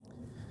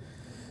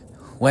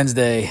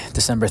Wednesday,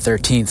 December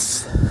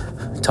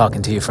 13th,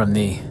 talking to you from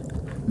the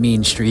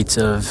mean streets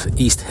of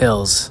East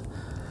Hills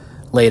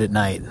late at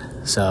night.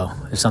 So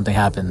if something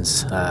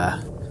happens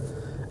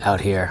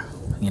out here,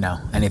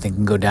 anything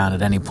can go down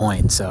at any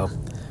point. So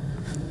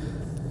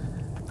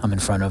I'm in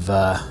front of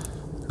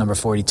number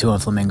 42 on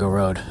Flamingo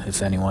Road,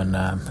 if anyone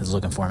is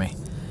looking for me.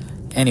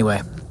 Anyway,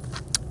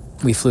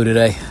 we flew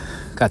today.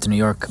 Got to New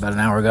York about an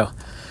hour ago.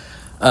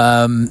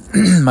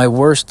 My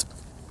worst,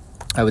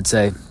 I would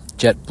say,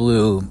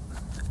 JetBlue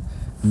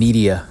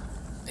Media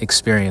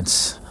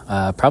experience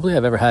probably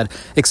I've ever had,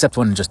 except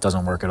when it just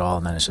doesn't work at all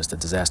and then it's just a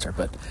disaster.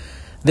 But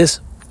this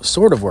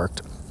sort of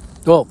worked.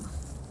 Well,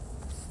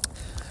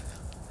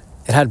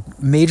 it had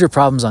major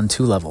problems on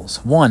two levels.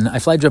 One, I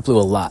fly JetBlue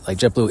a lot. Like,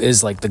 JetBlue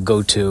is like the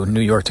go-to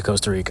New York to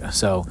Costa Rica.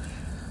 So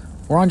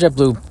we're on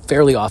JetBlue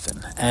fairly often.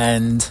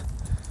 And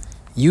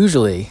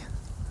usually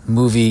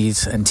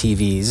movies and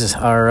TVs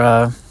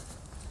are,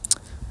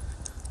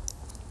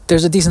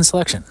 there's a decent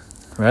selection,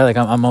 right? Like,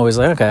 I'm always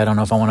like, okay, I don't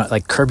know if I want to,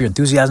 like, Curb Your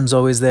Enthusiasm's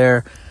always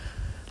there.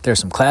 There's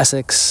some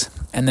classics.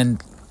 And then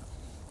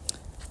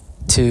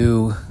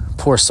to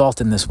pour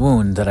salt in this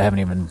wound that I haven't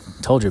even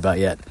told you about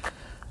yet,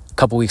 a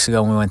couple weeks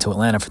ago when we went to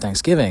Atlanta for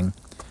Thanksgiving,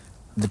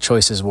 the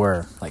choices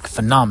were, like,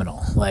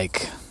 phenomenal.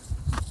 Like,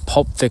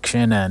 Pulp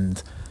Fiction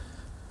and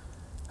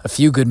A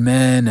Few Good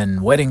Men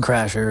and Wedding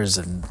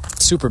Crashers and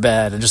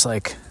Superbad and just,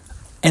 like,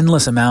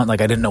 endless amount.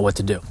 Like, I didn't know what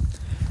to do.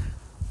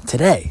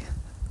 Today,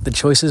 the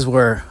choices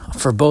were,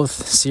 for both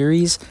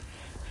series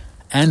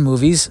and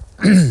movies,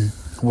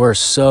 were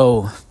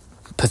so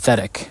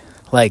pathetic.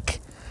 Like,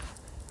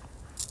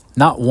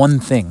 not one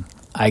thing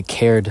I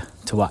cared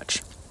to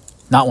watch.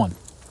 Not one.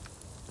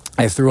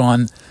 I threw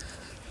on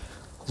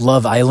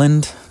Love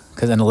Island,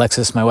 and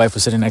Alexis, my wife,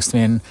 was sitting next to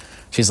me, and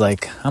she's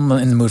like, I'm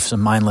in the mood for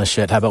some mindless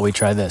shit. How about we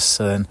try this?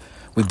 So then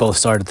we both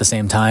started at the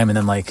same time, and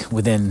then, like,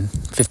 within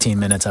 15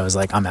 minutes, I was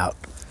like, I'm out.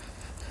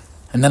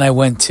 And then I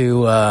went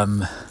to,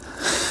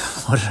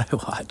 what did I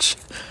watch?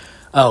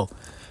 Oh,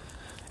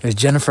 it was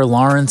Jennifer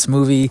Lawrence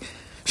movie.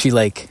 She,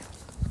 like,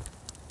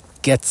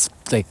 gets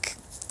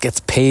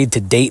paid to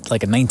date,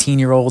 like, a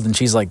 19-year-old, and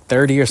she's, like,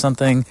 30 or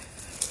something.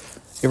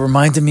 It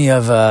reminded me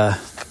of, or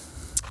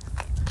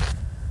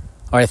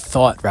I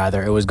thought,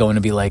 rather, it was going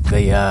to be like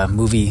the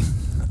movie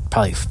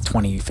probably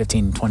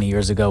 20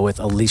 years ago with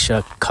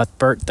Alicia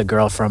Cuthbert, the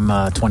girl from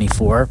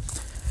 24,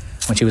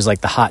 when she was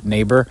like the hot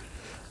neighbor,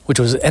 which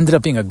ended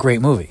up being a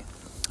great movie.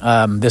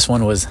 This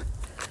one was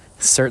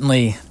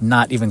certainly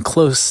not even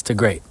close to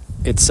great.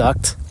 It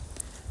sucked.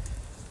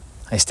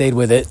 I stayed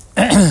with it.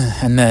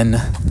 And then,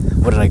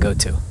 what did I go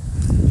to?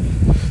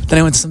 Then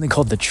I went to something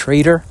called The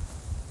Trader,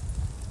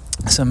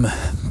 some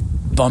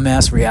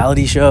bum-ass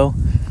reality show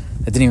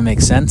that didn't even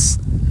make sense.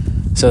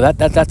 So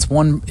that's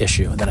one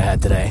issue that I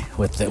had today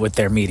with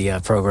their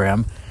media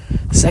program.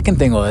 Second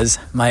thing was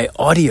my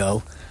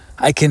audio.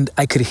 I could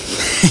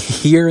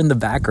hear in the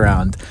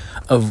background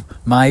of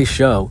my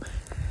show,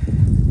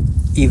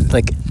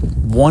 like,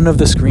 one of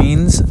the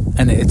screens,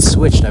 and it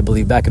switched, I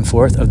believe, back and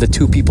forth, of the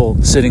two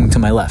people sitting to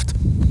my left.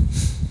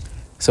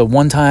 So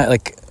one time,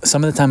 like,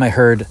 some of the time I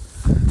heard,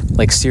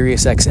 like,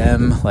 Sirius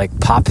XM, like,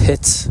 pop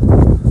hits,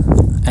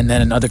 and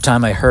then another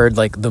time I heard,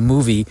 like, the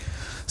movie,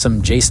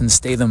 some Jason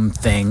Statham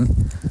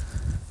thing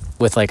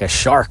with, like, a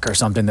shark or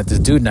something that this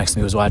dude next to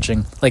me was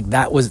watching. Like,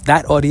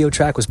 that audio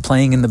track was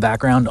playing in the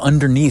background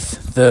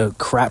underneath the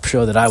crap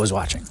show that I was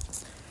watching.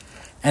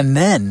 And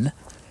then,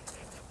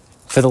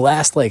 for the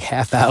last, like,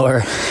 half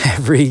hour,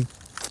 every,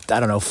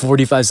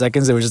 45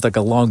 seconds, there was just, like,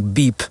 a long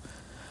beep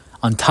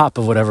on top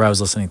of whatever I was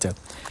listening to.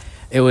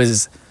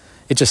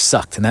 It just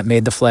sucked, and that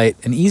made the flight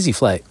an easy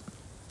flight.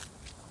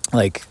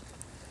 Like,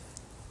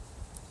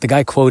 the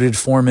guy quoted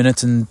 4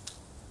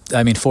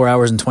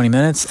 hours and 20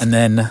 minutes, and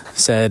then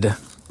said,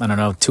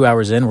 2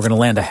 hours in, we're going to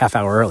land a half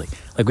hour early.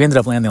 Like, we ended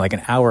up landing like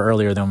an hour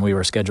earlier than we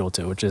were scheduled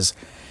to, which is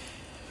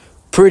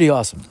pretty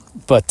awesome.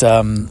 But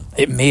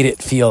it made it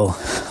feel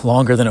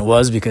longer than it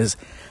was because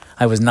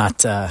I was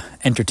not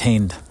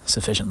entertained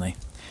sufficiently.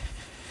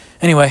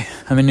 Anyway,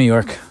 I'm in New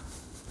York.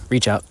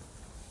 Reach out.